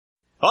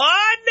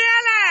Oh,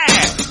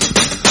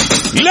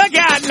 Nelly! Look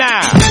out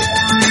now!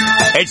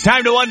 It's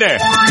time to wonder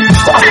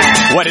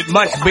what it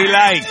must be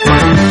like.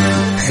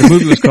 The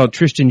movie was called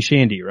Tristan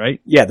Shandy,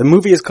 right? Yeah, the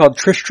movie is called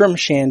Tristram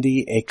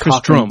Shandy, a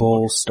cock and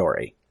bull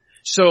story.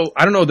 So,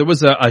 I don't know, there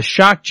was a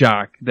shock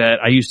jock that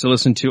I used to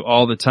listen to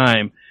all the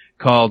time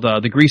called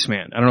the Grease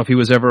Man. I don't know if he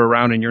was ever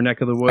around in your neck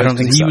of the woods. I don't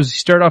think so. He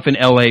started off in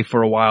LA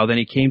for a while, then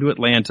he came to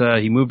Atlanta,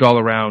 he moved all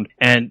around,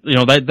 and you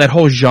know, that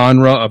whole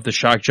genre of the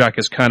shock jock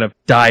has kind of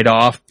died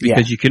off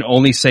because you can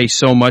only say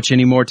so much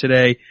anymore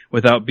today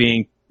without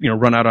being, you know,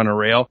 run out on a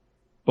rail.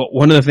 But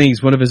one of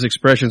his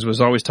expressions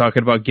was always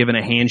talking about giving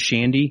a hand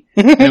shandy.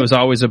 And it was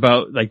always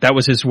about, like, that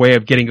was his way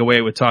of getting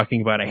away with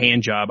talking about a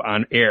hand job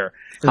on air.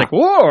 It's like,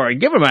 whoa, I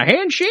give him a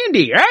hand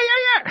shandy.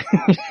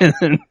 Yeah.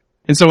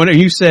 And so when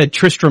you said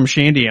Tristram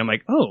Shandy, I'm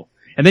like, oh.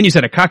 And then you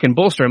said a cock and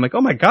bull story. I'm like,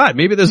 oh my God,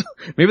 maybe there's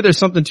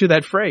something to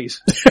that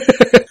phrase.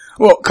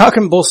 Well, cock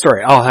and bull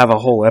story, I'll have a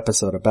whole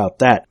episode about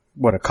that,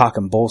 what a cock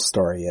and bull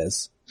story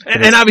is.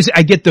 And obviously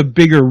I get the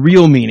bigger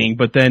real meaning,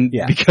 but then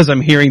because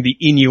I'm hearing the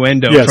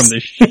innuendo from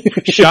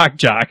the shock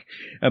jock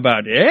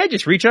about,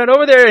 just reach out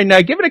over there and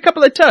give it a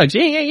couple of tugs.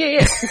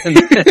 Yeah.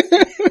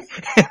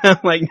 And I'm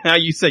like, now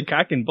you said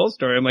cock and bull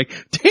story. I'm like,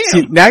 damn.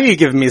 See, now you're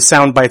giving me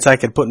sound bites I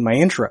could put in my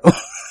intro.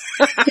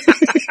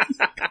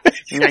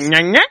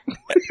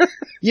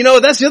 You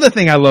know, that's the other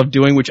thing I love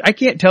doing, which I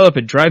can't tell if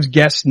it drives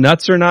guests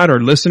nuts or not, or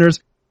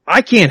listeners.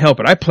 I can't help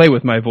it. I play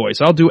with my voice.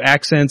 I'll do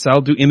accents.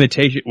 I'll do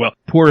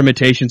poor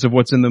imitations of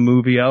what's in the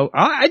movie.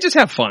 I just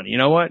have fun. You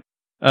know what?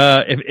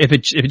 If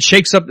it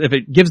shakes up, if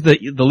it gives the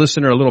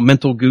listener a little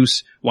mental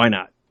goose, why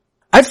not?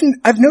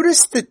 I've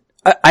noticed that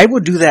I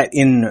would do that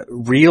in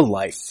real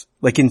life.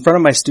 Like in front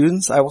of my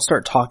students, I will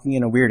start talking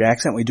in a weird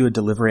accent. We do a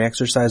delivery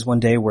exercise one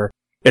day where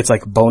it's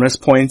like bonus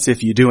points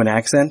if you do an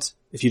accent,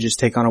 if you just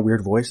take on a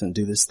weird voice and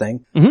do this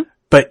thing. Mm-hmm.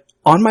 But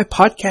on my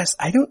podcast,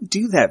 I don't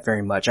do that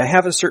very much. I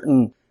have a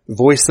certain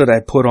voice that I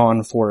put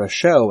on for a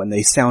show and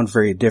they sound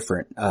very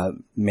different.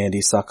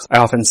 Mandy sucks. I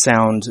often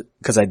sound,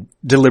 because I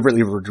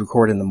deliberately would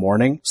record in the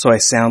morning, so I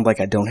sound like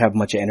I don't have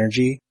much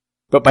energy.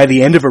 But by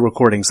the end of a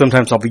recording,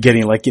 sometimes I'll be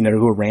getting like, you know, to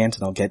a rant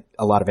and I'll get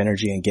a lot of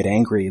energy and get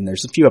angry. And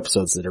there's a few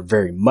episodes that are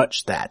very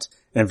much that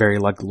and very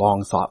like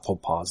long, thoughtful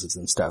pauses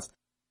and stuff.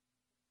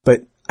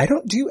 But I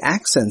don't do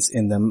accents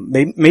in them.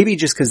 Maybe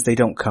just because they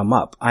don't come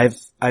up. I've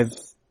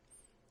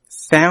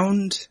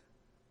found,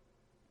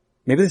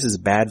 maybe this is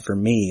bad for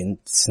me, and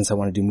since I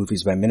want to do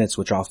movies by minutes,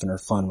 which often are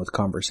fun with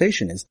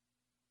conversation, is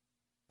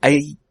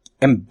I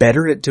am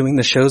better at doing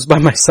the shows by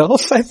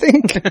myself, I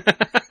think.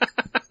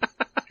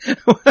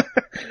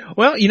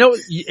 Well, you know,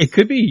 it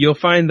could be you'll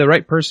find the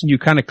right person you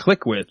kind of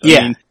click with. I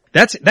mean,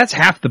 that's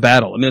half the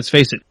battle. I mean, let's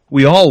face it.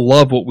 We all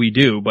love what we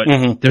do, but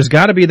there's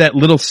got to be that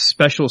little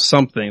special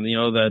something, you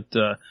know,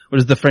 that, what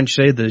does the French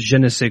say? The je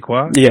ne sais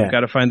quoi? Yeah. You've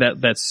got to find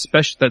that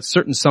special, that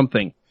certain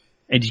something.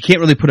 And you can't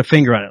really put a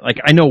finger on it.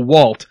 Like, I know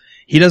Walt,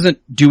 he doesn't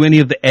do any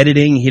of the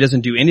editing. He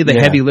doesn't do any of the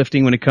heavy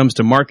lifting when it comes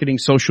to marketing,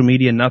 social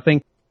media,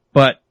 nothing.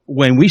 But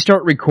when we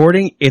start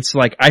recording, it's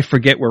like I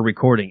forget we're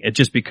recording. It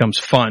just becomes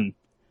fun.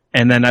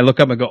 And then I look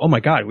up and go, oh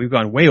my God, we've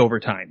gone way over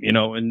time, you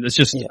know, and it's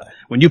just,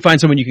 when you find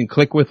someone you can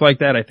click with like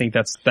that, I think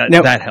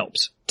that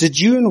helps. Did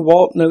you and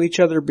Walt know each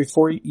other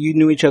before, you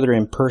knew each other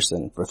in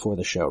person before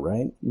the show,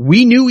 right?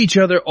 We knew each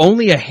other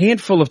only a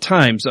handful of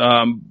times.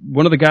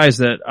 One of the guys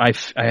that I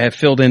have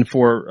filled in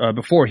for,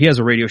 before, he has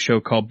a radio show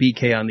called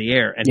BK on the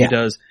Air, and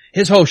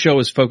his whole show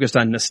is focused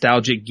on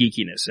nostalgic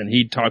geekiness, and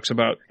he talks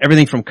about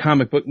everything from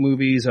comic book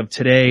movies of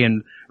today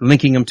and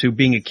linking them to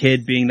being a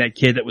kid, being that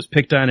kid that was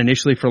picked on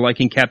initially for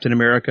liking Captain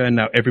America, and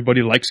now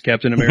everybody likes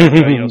Captain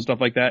America, you know, stuff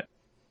like that.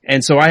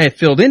 And so I had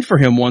filled in for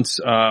him once,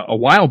 a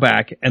while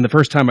back, and the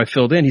first time I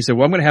filled in, he said,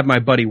 well, I'm going to have my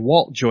buddy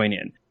Walt join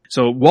in.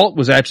 So Walt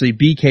was actually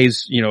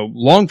BK's, you know,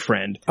 long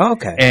friend. Oh,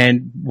 okay.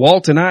 And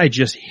Walt and I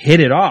just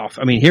hit it off.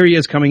 I mean, here he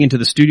is coming into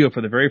the studio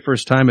for the very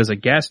first time as a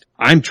guest.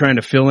 I'm trying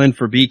to fill in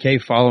for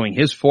BK, following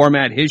his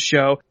format, his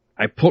show.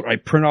 I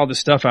print all this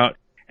stuff out,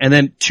 and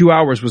then 2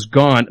 hours was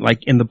gone, like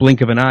in the blink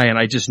of an eye, and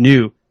I just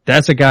knew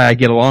that's a guy I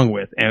get along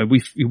with. And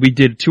we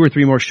did 2 or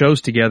 3 more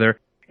shows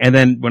together. And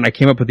then when I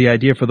came up with the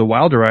idea for the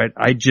Wilder Ride,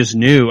 I just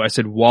knew, I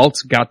said,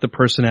 Walt's got the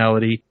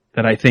personality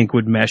that I think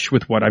would mesh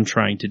with what I'm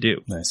trying to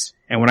do. Nice.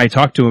 And when I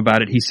talked to him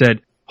about it, he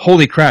said,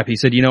 holy crap. He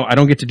said, you know, I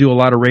don't get to do a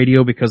lot of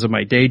radio because of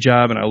my day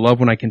job, and I love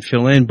when I can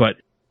fill in, but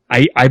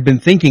I've been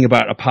thinking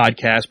about a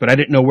podcast, but I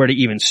didn't know where to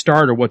even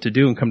start or what to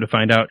do, and come to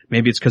find out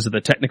maybe it's because of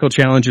the technical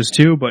challenges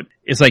too, but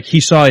it's like he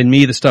saw in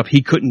me the stuff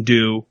he couldn't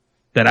do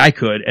that I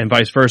could, and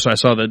vice versa. I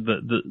saw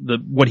the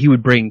what he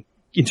would bring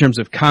in terms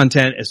of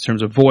content, in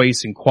terms of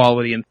voice and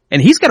quality,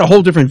 and he's got a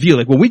whole different view.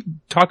 Like when we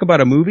talk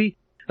about a movie,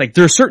 like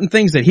there are certain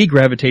things that he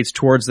gravitates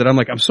towards that I'm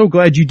like, I'm so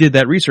glad you did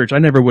that research. I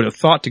never would have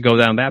thought to go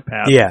down that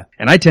path. Yeah.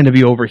 And I tend to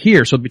be over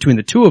here. So between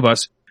the two of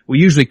us, we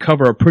usually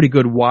cover a pretty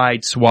good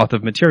wide swath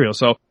of material.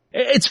 So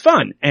it's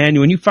fun. And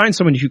when you find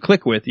someone you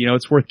click with, you know,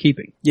 it's worth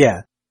keeping.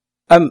 Yeah.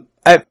 I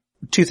have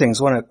 2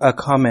 things. One, a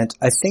comment.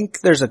 I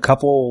think there's a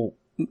couple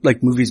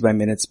like Movies by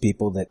Minutes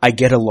people that I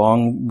get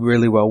along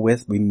really well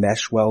with. We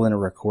mesh well in a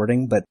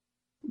recording, but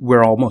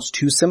we're almost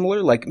too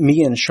similar. Like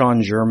me and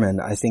Sean German,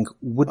 I think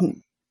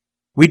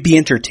we'd be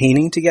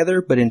entertaining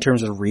together, but in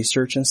terms of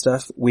research and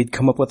stuff, we'd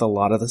come up with a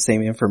lot of the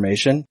same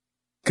information.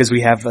 Because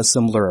we have a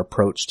similar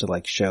approach to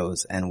like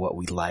shows and what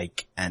we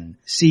like and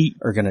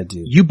are gonna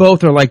do. You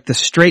both are like the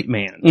straight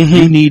man. Mm-hmm.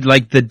 You need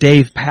like the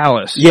Dave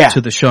Pallas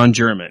to the Sean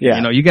German. Yeah.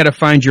 You know, you gotta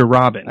find your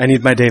Robin. I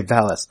need my Dave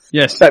Pallas.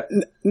 Yes. But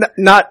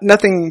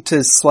nothing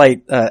to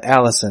slight,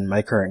 Allison,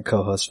 my current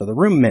co-host for the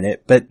Room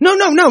Minute, but. No.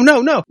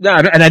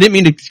 And I didn't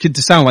mean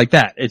to sound like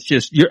that. It's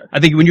just, I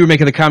think when you were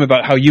making the comment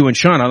about how you and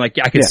Sean, I'm like,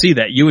 I can see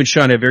that. You and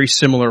Sean have very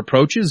similar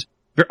approaches.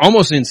 They're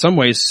almost in some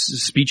ways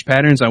speech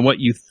patterns on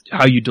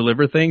how you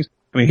deliver things.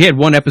 I mean, he had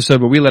one episode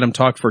where we let him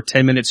talk for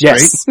 10 minutes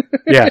straight. Yes.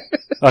 Yeah.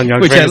 On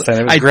Young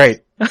Frankenstein. It was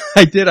great.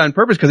 I did on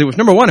purpose because it was,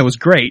 number one, it was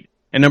great.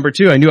 And number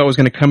two, I knew I was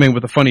going to come in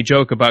with a funny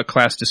joke about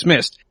Class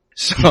Dismissed.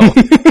 So,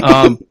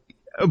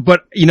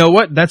 but you know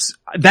what?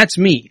 That's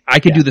me. I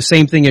could do the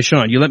same thing as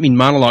Sean. You let me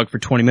monologue for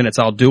 20 minutes,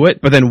 I'll do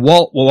it. But then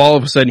Walt will all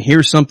of a sudden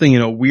hear something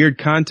in a weird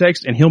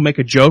context and he'll make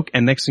a joke.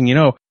 And next thing you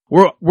know,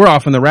 we're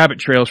off on the rabbit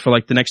trails for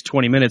like the next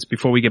 20 minutes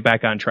before we get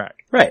back on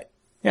track. Right.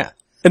 Yeah.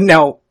 And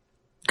now,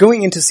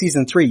 going into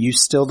season 3, you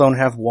still don't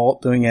have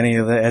Walt doing any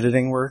of the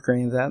editing work or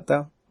any of that,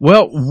 though?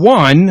 Well,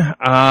 one,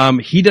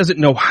 he doesn't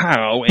know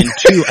how, and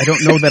two, I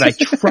don't know that I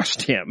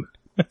trust him.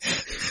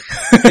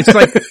 It's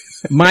like,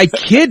 my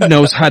kid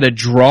knows how to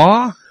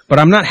draw, but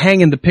I'm not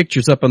hanging the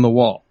pictures up on the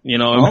wall. You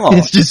know,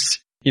 It's just,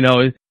 you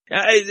know,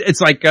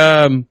 it's like,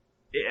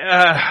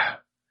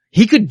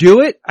 he could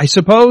do it, I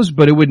suppose,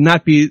 but it would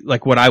not be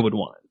like what I would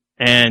want.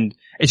 And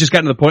it's just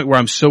gotten to the point where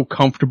I'm so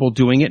comfortable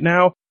doing it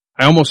now.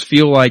 I almost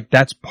feel like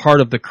that's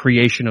part of the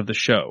creation of the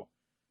show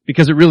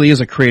because it really is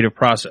a creative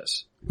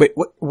process. Wait,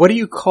 what do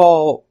you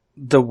call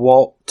the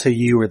Walt to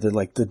you or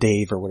the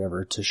Dave or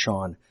whatever to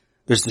Sean?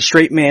 There's the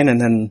straight man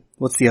and then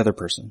what's the other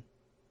person?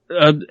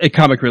 A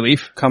comic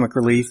relief. Comic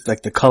relief,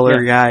 like the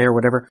color guy or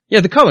whatever?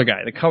 Yeah, the color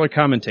guy, the color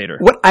commentator.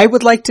 What I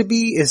would like to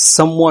be is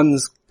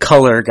someone's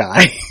color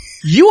guy.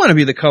 You want to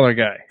be the color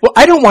guy. Well,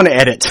 I don't want to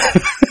edit.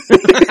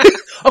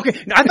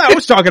 Okay, I thought I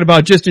was talking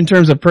about just in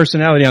terms of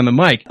personality on the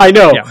mic. I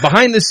know. Yeah,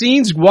 behind the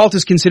scenes, Walt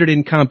is considered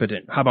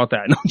incompetent. How about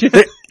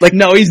that?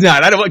 No, he's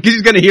not. I don't want, cause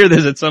he's gonna hear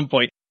this at some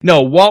point.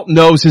 No, Walt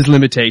knows his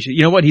limitations.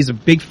 You know what? He's a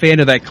big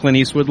fan of that Clint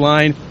Eastwood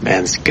line.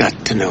 Man's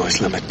got to know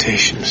his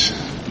limitations.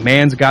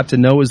 Man's got to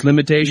know his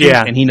limitations,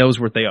 and he knows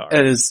what they are.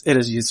 It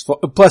is useful.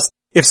 Plus,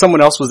 if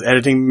someone else was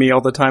editing me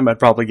all the time, I'd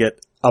probably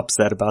get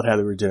upset about how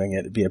they were doing it.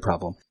 It'd be a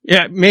problem.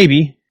 Yeah,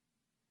 maybe.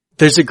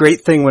 There's a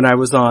great thing when I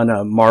was on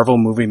Marvel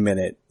Movie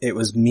Minute. It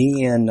was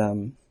me and,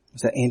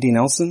 was that Andy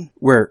Nelson?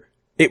 Where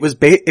it was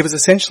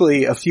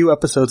essentially a few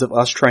episodes of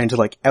us trying to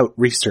like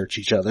out-research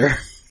each other.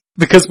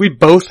 Because we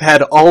both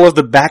had all of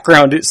the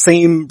background,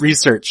 same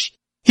research.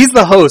 He's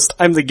the host,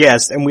 I'm the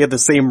guest, and we had the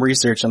same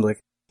research. I'm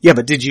like, yeah,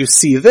 but did you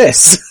see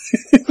this?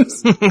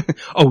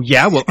 Oh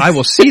yeah, well I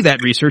will see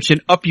that research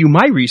and up you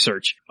my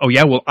research. Oh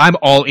yeah, well I'm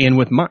all in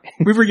with mine.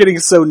 We were getting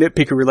so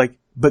nitpicky, we're like,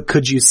 but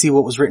could you see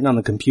what was written on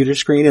the computer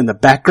screen in the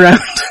background?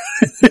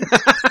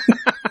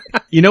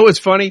 You know what's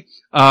funny?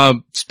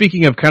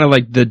 Speaking of kind of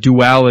like the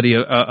duality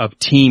of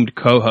teamed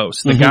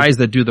co-hosts, the guys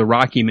that do the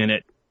Rocky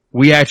Minute,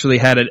 we actually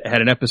had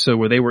an episode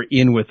where they were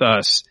in with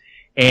us,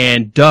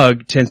 and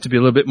Doug tends to be a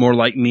little bit more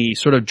like me,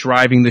 sort of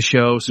driving the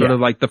show, sort of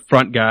like the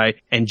front guy,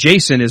 and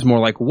Jason is more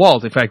like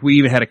Walt. In fact, we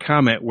even had a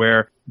comment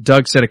where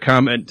Doug said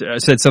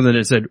said something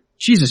that said,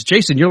 Jesus,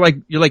 Jason, you're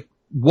like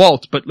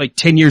Walt, but like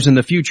 10 years in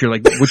the future,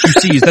 like what you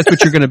see is that's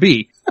what you're gonna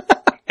be.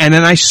 And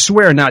then I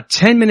swear not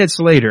 10 minutes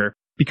later,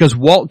 because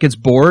Walt gets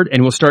bored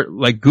and will start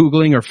like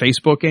Googling or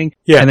Facebooking.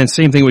 Yeah. And then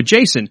same thing with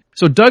Jason.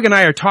 So Doug and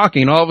I are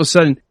talking and all of a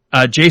sudden,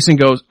 Jason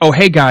goes, oh,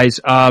 hey guys,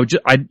 I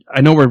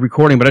know we're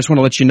recording, but I just want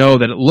to let you know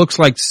that it looks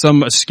like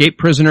some escaped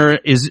prisoner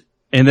is,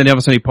 and then all of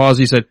a sudden he paused,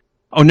 he said,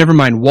 oh, never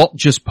mind, Walt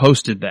just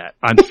posted that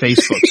on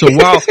Facebook. So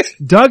while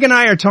Doug and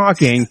I are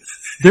talking,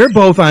 they're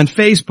both on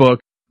Facebook.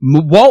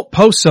 Walt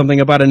posts something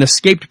about an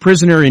escaped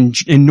prisoner in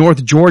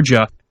North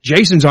Georgia.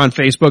 Jason's on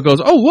Facebook,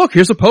 goes, oh look,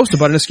 here's a post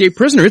about an escaped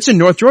prisoner. It's in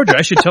North Georgia.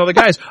 I should tell the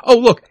guys. Oh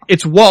look,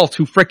 it's Walt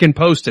who frickin'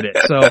 posted it.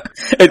 So,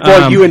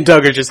 well, you and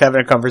Doug are just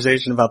having a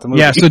conversation about the movie.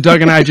 Yeah, so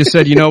Doug and I just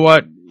said, you know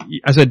what?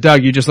 I said,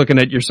 Doug, you're just looking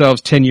at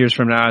yourselves 10 years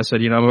from now. I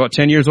said, you know, I'm about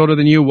 10 years older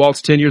than you.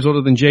 Walt's 10 years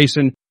older than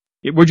Jason.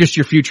 We're just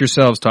your future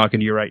selves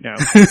talking to you right now.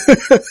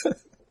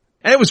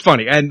 And it was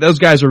funny. And those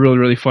guys are really,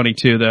 really funny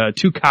too. The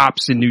two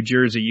cops in New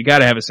Jersey. You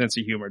gotta have a sense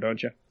of humor,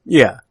 don't you?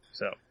 Yeah.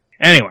 So.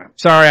 Anyway,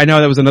 sorry, I know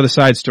that was another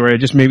side story. It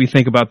just made me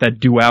think about that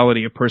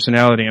duality of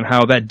personality and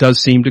how that does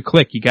seem to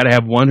click. You gotta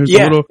have one who's a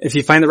little, if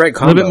you find the right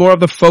combo. A little bit more of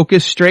the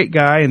focused straight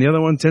guy, and the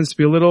other one tends to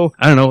be a little,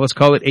 I don't know, let's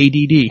call it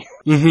ADD.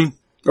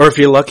 Mm-hmm. Or if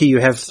you're lucky,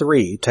 you have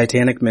 3.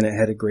 Titanic Minute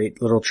had a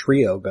great little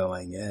trio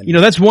going. And you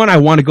know, that's one I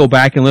want to go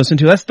back and listen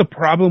to. That's the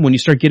problem when you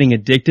start getting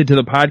addicted to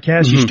the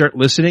podcast. You start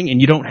listening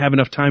and you don't have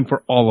enough time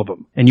for all of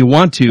them. And you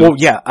want to. Well,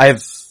 yeah,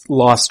 I've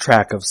lost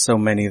track of so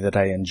many that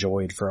I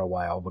enjoyed for a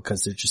while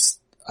because they're just,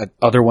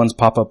 other ones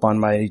pop up on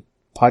my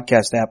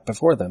podcast app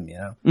before them,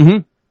 Mm-hmm.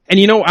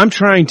 And I'm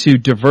trying to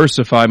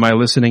diversify my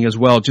listening as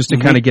well, just to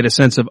kind of get a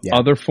sense of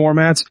other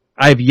formats.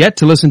 I've yet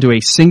to listen to a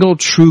single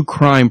true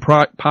crime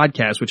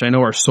podcast, which I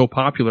know are so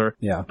popular.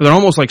 Yeah. But they're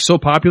almost like so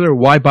popular,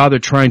 why bother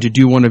trying to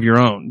do one of your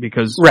own?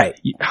 Because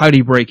how do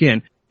you break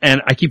in?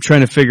 And I keep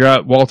trying to figure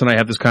out, Walt and I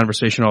have this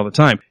conversation all the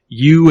time.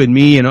 You and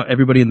me and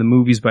everybody in the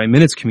Movies by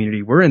Minutes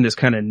community, we're in this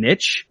kind of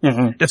niche.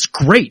 Mm-hmm. That's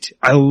great.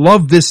 I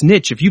love this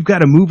niche. If you've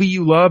got a movie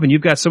you love and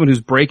you've got someone who's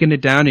breaking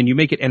it down and you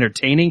make it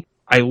entertaining,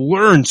 I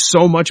learn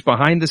so much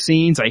behind the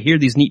scenes. I hear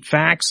these neat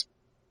facts.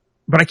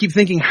 But I keep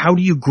thinking, how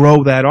do you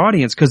grow that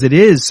audience? Because it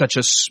is such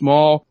a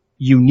small,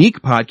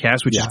 unique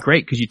podcast, which is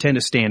great because you tend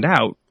to stand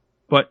out.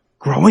 But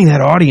growing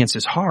that audience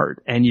is hard,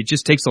 and it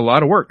just takes a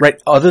lot of work.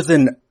 Right. Other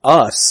than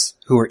us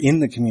who are in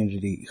the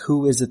community,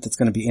 who is it that's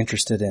going to be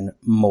interested in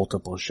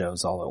multiple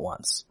shows all at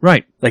once?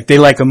 Right. Like they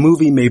like a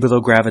movie, maybe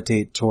they'll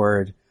gravitate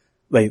toward,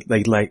 like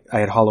I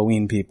had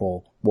Halloween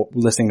people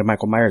listening to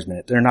Michael Myers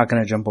Minute. They're not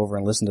going to jump over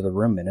and listen to the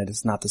Room Minute.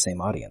 It's not the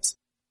same audience.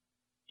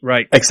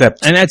 Right.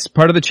 And that's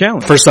part of the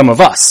challenge. For some of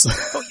us.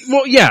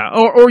 Well, yeah.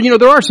 Or,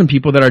 there are some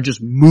people that are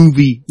just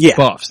movie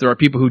buffs. There are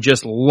people who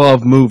just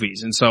love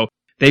movies. And so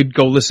they'd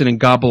go listen and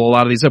gobble a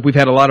lot of these up. We've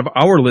had a lot of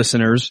our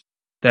listeners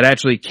that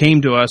actually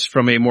came to us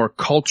from a more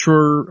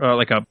culture,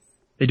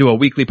 they do a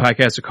weekly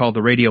podcast called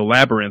The Radio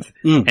Labyrinth.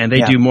 And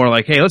they do more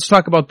like, hey, let's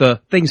talk about the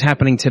things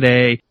happening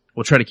today.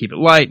 We'll try to keep it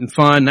light and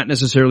fun, not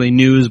necessarily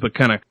news, but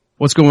kind of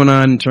what's going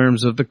on in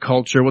terms of the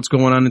culture, what's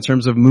going on in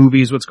terms of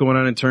movies, what's going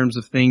on in terms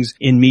of things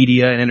in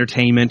media and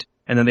entertainment.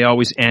 And then they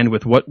always end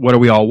with what are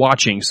we all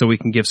watching, so we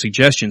can give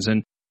suggestions.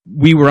 And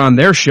we were on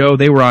their show,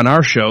 they were on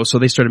our show, so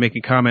they started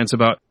making comments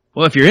about,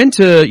 well, if you're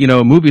into,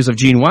 movies of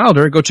Gene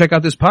Wilder, go check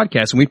out this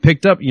podcast. And we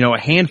picked up,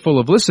 a handful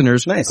of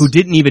listeners who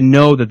didn't even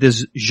know that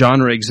this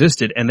genre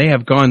existed. And they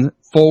have gone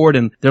forward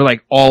and they're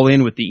like all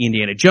in with the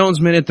Indiana Jones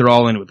Minute. They're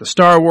all in with the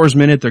Star Wars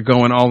Minute. They're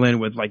going all in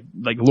with like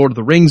Lord of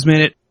the Rings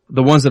Minute.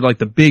 The ones that are like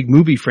the big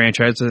movie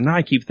franchises. And now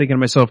I keep thinking to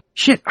myself,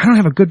 shit, I don't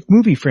have a good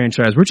movie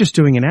franchise. We're just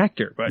doing an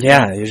actor. But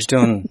yeah, you're just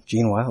doing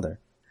Gene Wilder.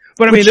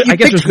 But I mean, I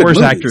guess there's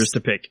worse actors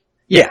to pick.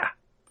 Yeah.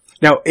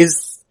 Now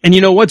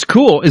and what's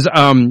cool is,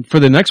 for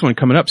the next one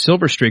coming up,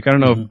 Silver Streak, I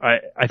don't know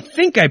if I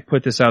think I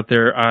put this out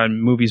there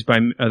on Movies by,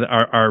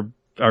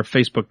 our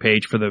Facebook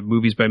page for the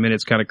Movies by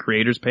Minutes kind of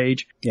creators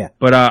page. Yeah.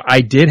 But,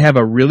 I did have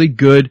a really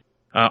good,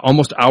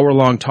 almost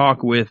hour-long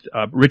talk with,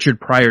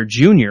 Richard Pryor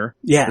Jr.,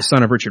 the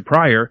son of Richard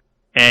Pryor.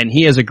 And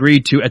he has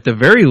agreed to, at the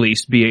very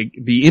least,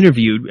 be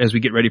interviewed as we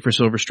get ready for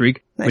Silver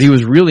Streak. Nice. But he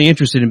was really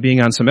interested in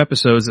being on some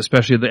episodes,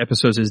 especially the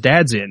episodes his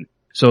dad's in.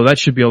 So that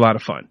should be a lot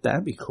of fun.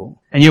 That'd be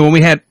cool. And when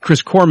we had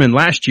Chris Corman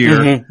last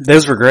year,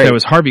 those were great. That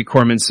was Harvey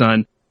Korman's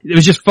son. It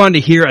was just fun to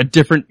hear a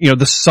different,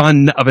 the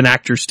son of an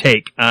actor's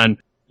take on,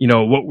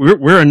 what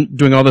we're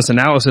doing all this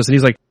analysis. And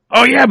he's like,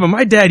 oh yeah, but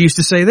my dad used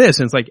to say this.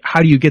 And it's like,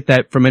 how do you get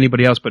that from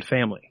anybody else but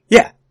family?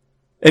 Yeah.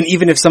 And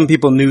even if some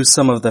people knew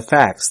some of the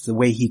facts, the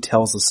way he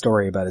tells the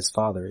story about his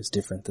father is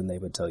different than they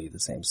would tell you the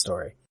same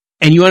story.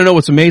 And you want to know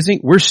what's amazing?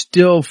 We're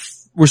still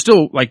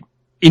like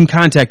in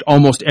contact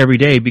almost every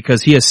day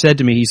because he has said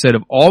to me, he said,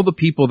 of all the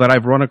people that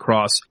I've run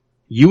across,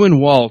 you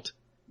and Walt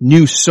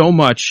knew so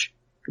much,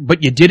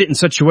 but you did it in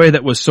such a way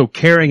that was so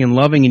caring and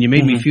loving, and you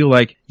made me feel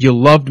like you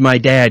loved my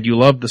dad, you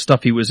loved the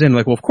stuff he was in.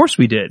 Like, well, of course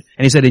we did.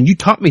 And he said, and you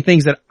taught me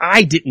things that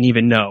I didn't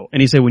even know.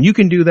 And he said, when you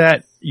can do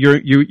that,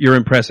 you're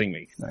impressing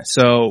me. Nice.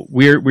 So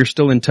we're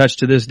still in touch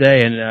to this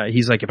day. And,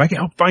 he's like, if I can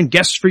help find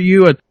guests for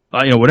you, and,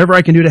 whatever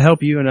I can do to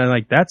help you. And I'm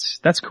like,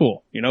 that's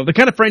cool. The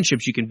kind of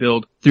friendships you can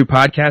build through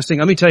podcasting.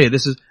 Let me tell you,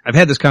 I've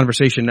had this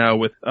conversation now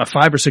with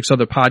 5 or 6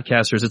 other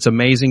podcasters. It's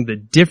amazing the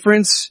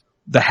difference,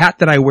 the hat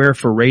that I wear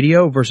for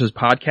radio versus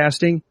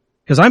podcasting,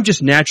 because I'm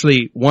just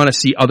naturally want to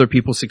see other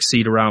people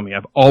succeed around me.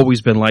 I've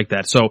always been like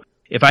that. So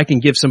if I can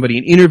give somebody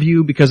an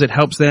interview because it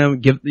helps them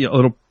give a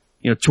little,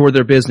 toward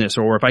their business,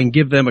 or if I can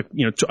give them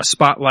a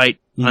spotlight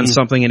on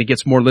something and it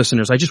gets more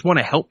listeners, I just want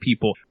to help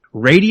people.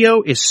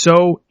 Radio is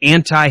so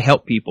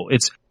anti-help people.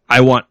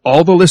 I want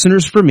all the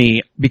listeners for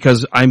me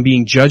because I'm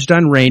being judged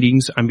on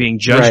ratings. I'm being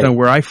judged on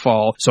where I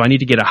fall. So I need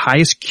to get a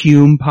highest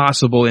cum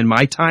possible in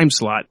my time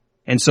slot.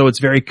 And so it's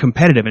very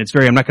competitive, and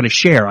I'm not going to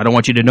share. I don't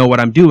want you to know what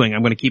I'm doing.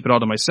 I'm going to keep it all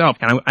to myself.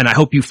 And I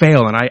hope you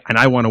fail, and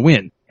I want to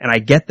win. And I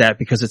get that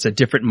because it's a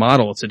different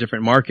model. It's a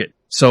different market.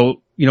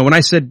 So, when I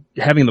said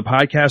having the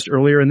podcast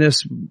earlier in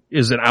this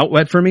is an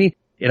outlet for me,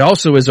 it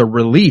also is a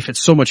relief. It's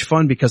so much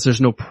fun because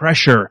there's no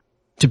pressure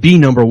to be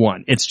number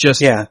one. It's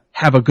just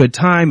have a good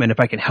time. And if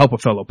I can help a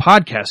fellow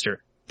podcaster,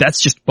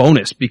 that's just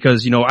bonus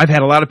because, I've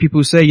had a lot of people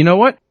who say, you know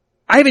what?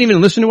 I haven't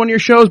even listened to one of your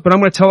shows, but I'm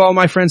going to tell all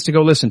my friends to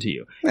go listen to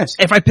you. Nice.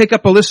 If I pick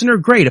up a listener,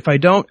 great. If I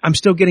don't, I'm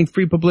still getting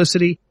free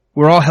publicity.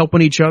 We're all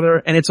helping each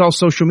other, and it's all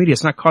social media.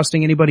 It's not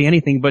costing anybody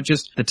anything but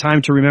just the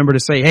time to remember to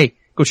say, hey,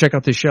 go check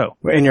out this show.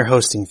 And your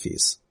hosting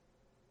fees.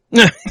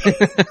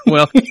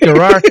 Well,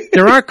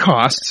 there are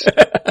costs.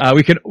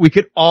 We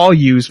could all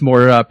use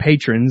more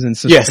patrons and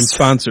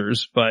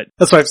sponsors, but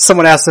that's why if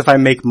someone asks if I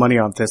make money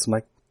on this, I'm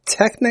like,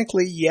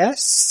 technically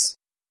yes.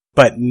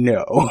 but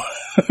no.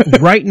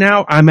 Right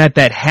now, I'm at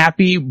that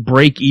happy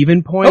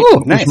break-even point,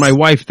 nice. which my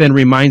wife then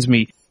reminds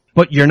me,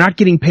 but you're not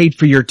getting paid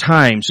for your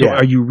time, so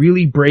are you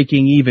really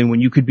breaking even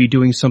when you could be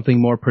doing something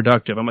more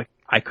productive? I'm like,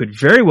 I could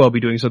very well be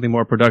doing something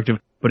more productive,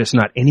 but it's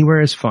not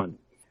anywhere as fun.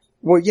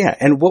 Well, yeah,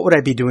 and what would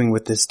I be doing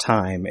with this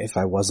time if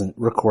I wasn't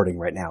recording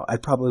right now?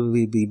 I'd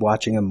probably be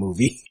watching a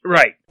movie.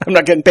 Right. I'm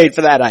not getting paid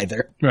for that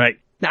either. Right.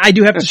 Now, I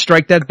do have to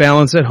strike that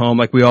balance at home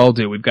like we all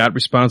do. We've got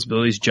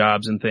responsibilities,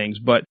 jobs, and things,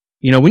 but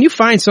when you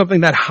find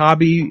something, that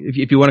hobby,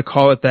 if you want to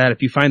call it that,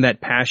 if you find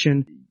that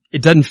passion,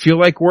 it doesn't feel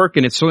like work,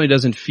 and it certainly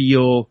doesn't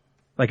feel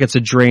like it's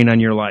a drain on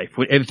your life.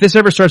 If this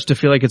ever starts to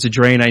feel like it's a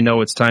drain, I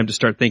know it's time to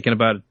start thinking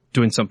about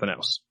doing something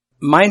else.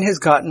 Mine has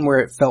gotten where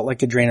it felt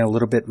like a drain a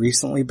little bit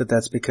recently, but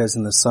that's because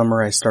in the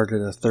summer I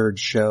started a third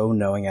show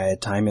knowing I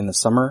had time in the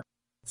summer,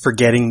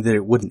 forgetting that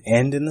it wouldn't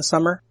end in the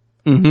summer.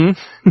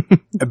 Mm-hmm.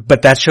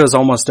 But that show's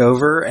almost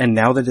over, and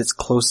now that it's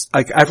close,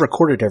 I've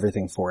recorded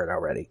everything for it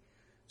already.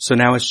 So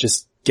now it's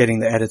just getting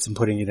the edits and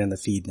putting it in the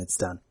feed and it's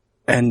done.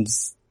 And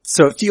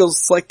so it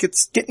feels like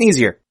it's getting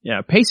easier.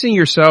 Yeah, pacing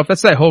yourself,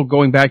 that's that whole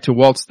going back to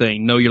Walt's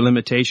thing, know your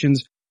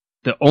limitations.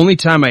 The only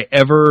time I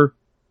ever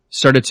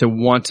started to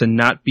want to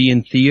not be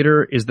in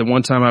theater is the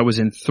one time I was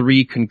in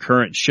 3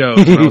 concurrent shows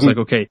and I was like,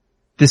 okay,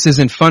 this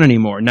isn't fun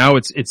anymore. Now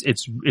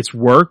it's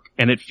work,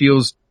 and it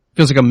feels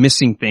like I'm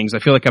missing things. I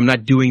feel like I'm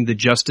not doing the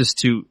justice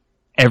to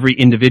every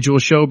individual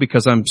show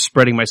because I'm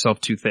spreading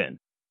myself too thin.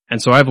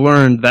 And so I've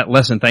learned that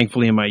lesson,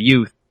 thankfully, in my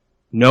youth.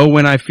 Know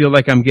when I feel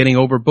like I'm getting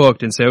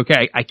overbooked and say,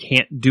 okay, I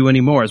can't do any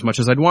more as much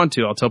as I'd want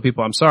to. I'll tell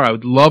people I'm sorry. I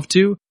would love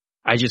to.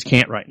 I just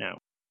can't right now.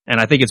 And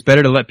I think it's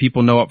better to let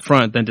people know up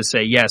front than to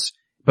say yes,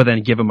 but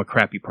then give them a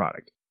crappy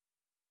product.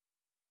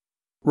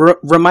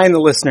 Remind the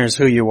listeners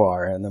who you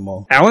are, and then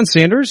we'll... Alan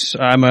Sanders.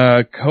 I'm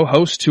a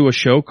co-host to a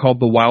show called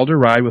The Wilder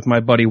Ride with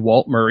my buddy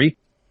Walt Murray.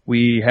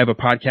 We have a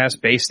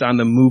podcast based on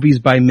the Movies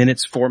by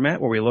Minutes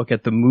format where we look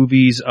at the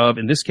movies of,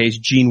 in this case,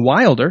 Gene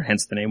Wilder,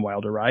 hence the name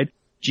Wilder Ride.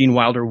 Gene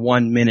Wilder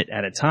 1 minute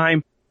at a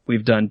time.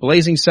 We've done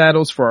Blazing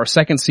Saddles for our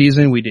second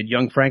season. We did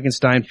Young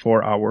Frankenstein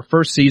for our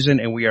first season,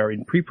 and we are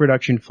in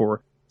pre-production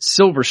for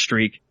Silver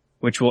Streak,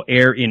 which will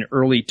air in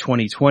early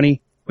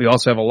 2020. We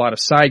also have a lot of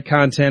side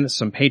content,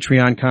 some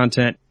Patreon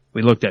content.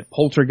 We looked at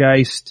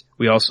Poltergeist.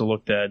 We also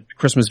looked at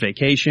Christmas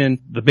Vacation,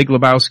 The Big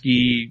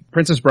Lebowski,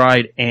 Princess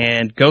Bride,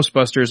 and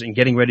Ghostbusters, and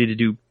getting ready to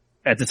do,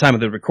 at the time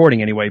of the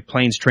recording anyway,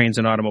 Planes, Trains,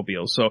 and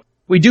Automobiles. So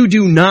we do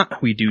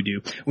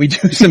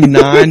some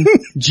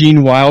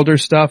non-Gene Wilder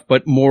stuff,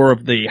 but more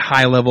of the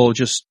high level,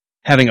 just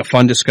having a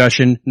fun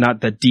discussion,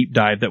 not the deep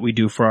dive that we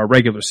do for our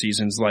regular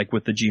seasons, like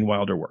with the Gene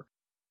Wilder work.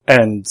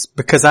 And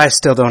because I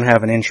still don't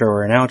have an intro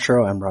or an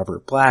outro, I'm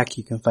Robert Black.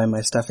 You can find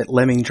my stuff at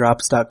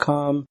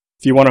lemmingdrops.com.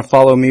 If you want to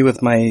follow me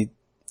with my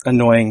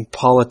annoying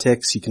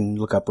politics, you can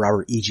look up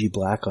Robert E.G.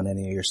 Black on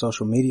any of your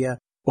social media.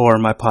 Or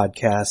my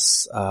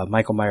podcasts,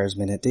 Michael Myers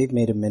Minute, Dave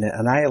Made a Minute,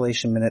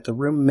 Annihilation Minute, The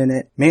Room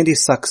Minute, Mandy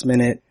Sucks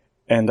Minute,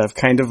 and I've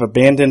kind of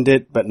abandoned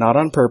it, but not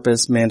on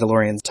purpose,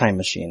 Mandalorian's Time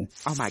Machine.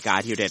 Oh my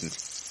god, you didn't.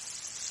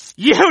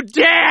 You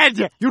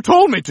did! You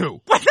told me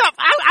to. What the?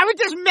 I was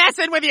just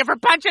messing with you for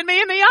punching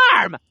me in the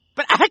arm.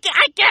 But I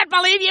can't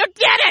believe you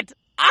did it!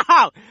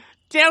 Oh,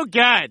 too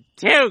good.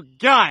 Too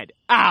good.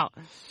 Oh.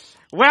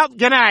 Well,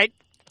 good night.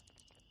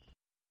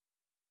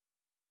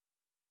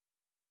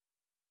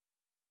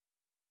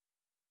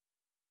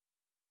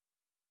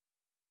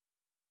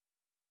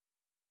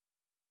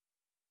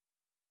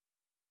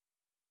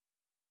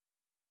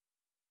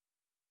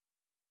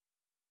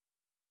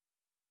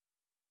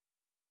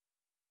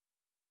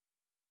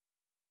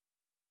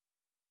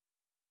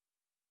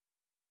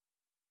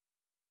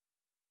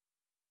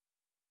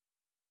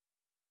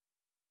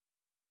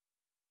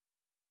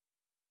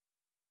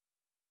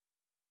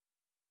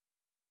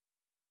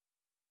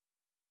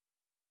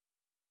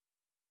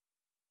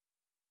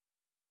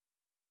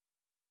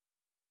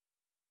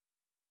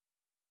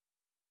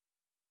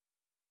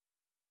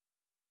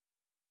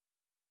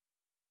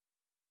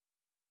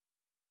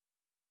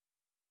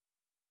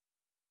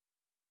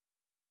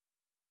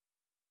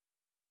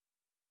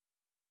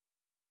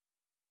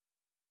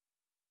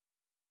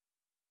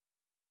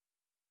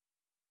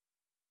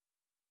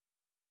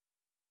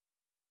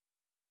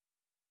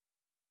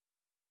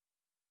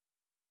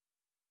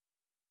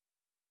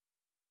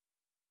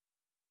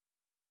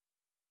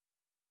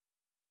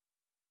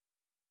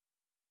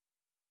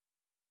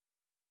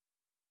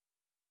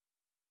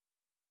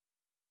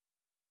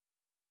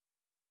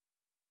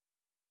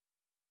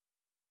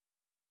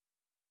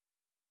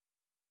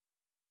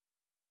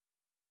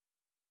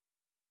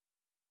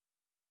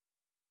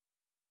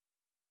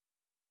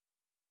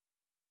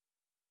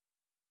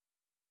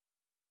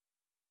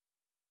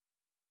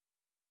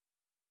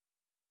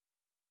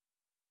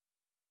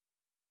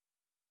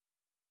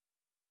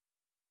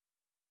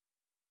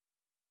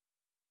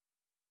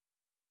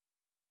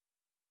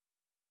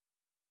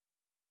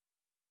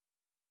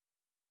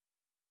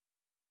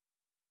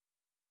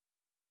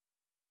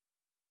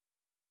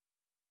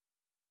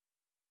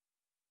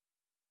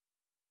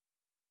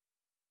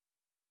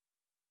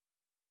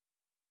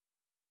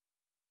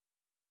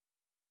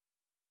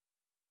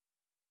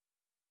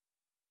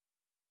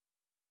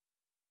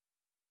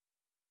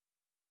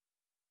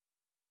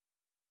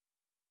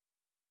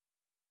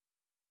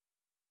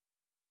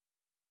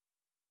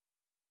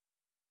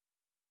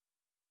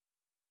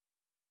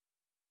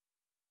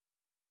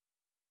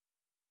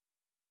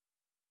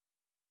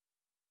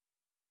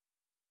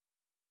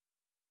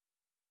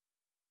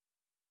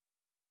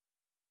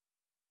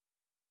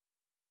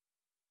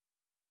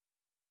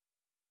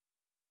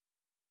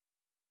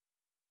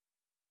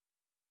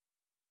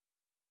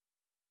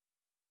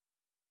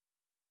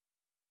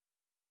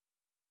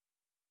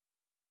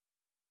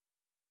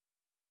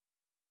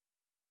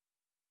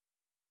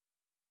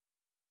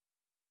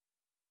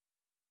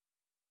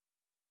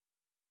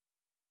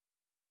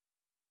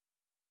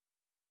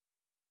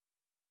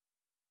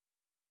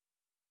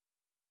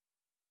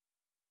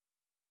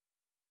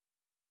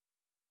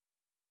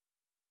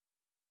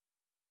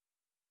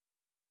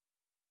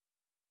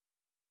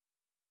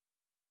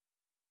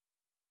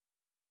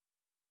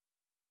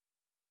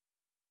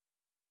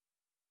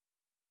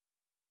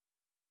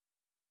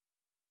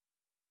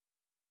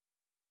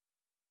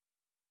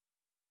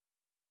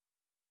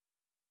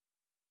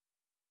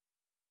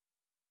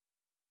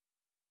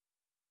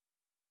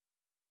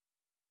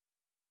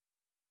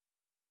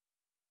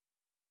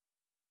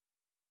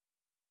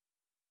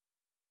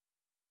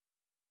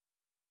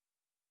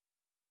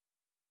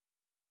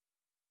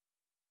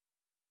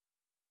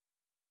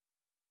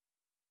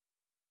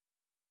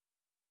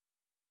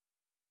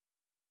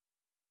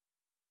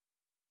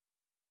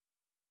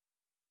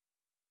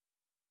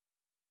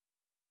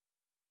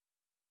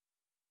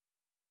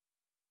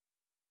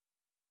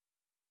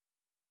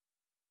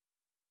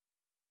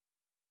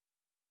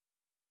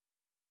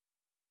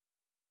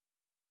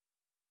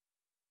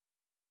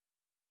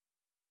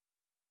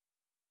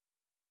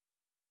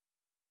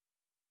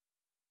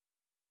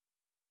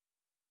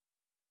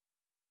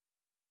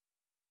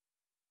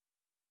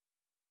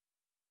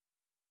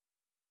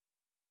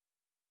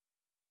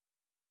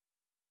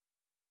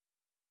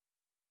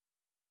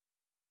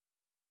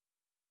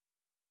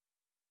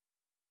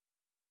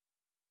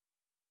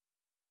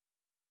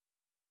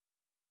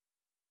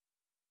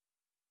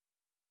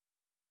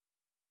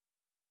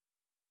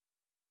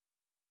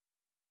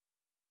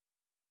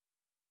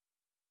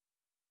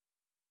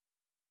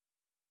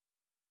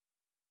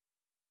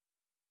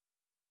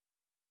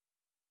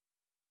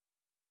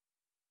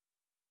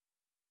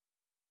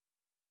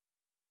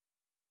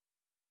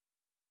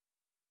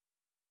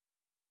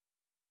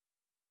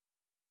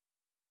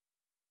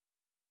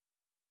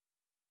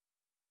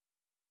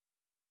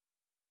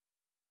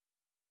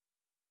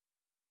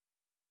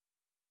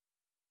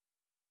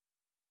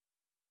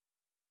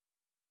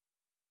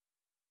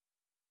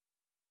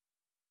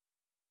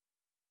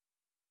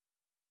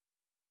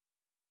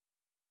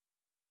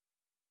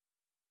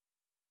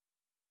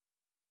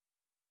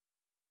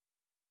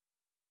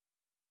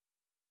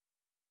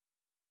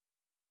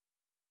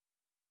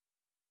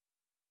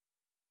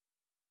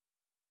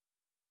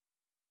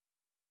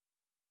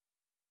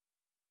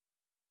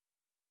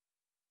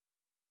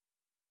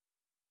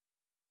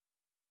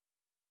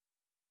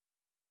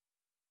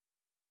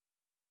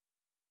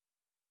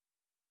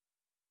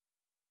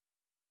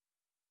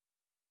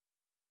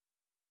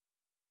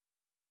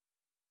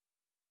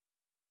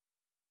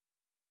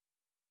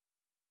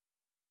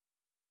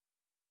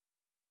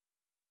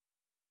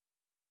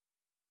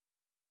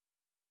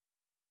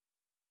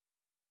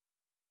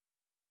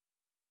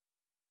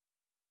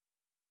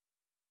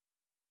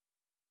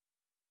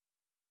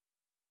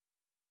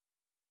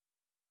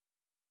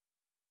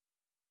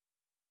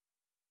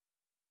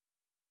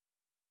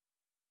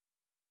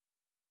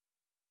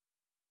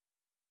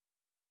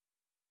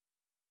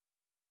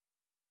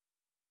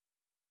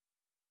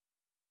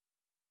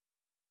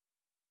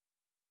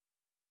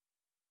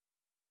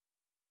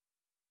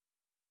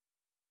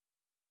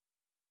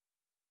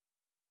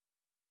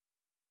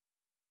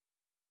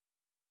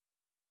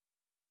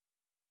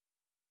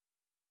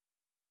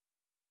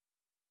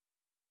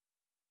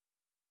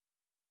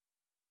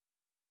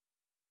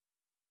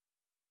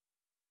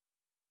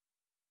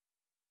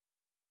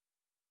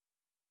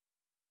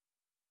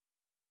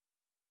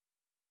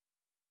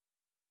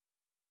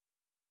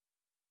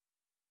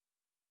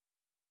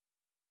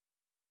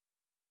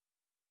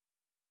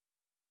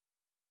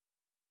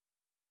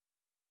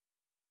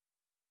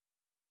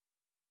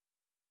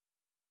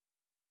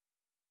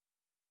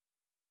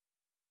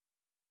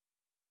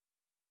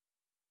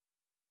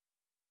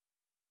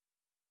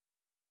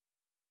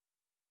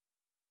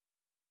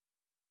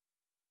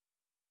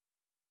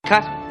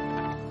 Cut.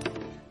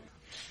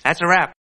 That's a wrap.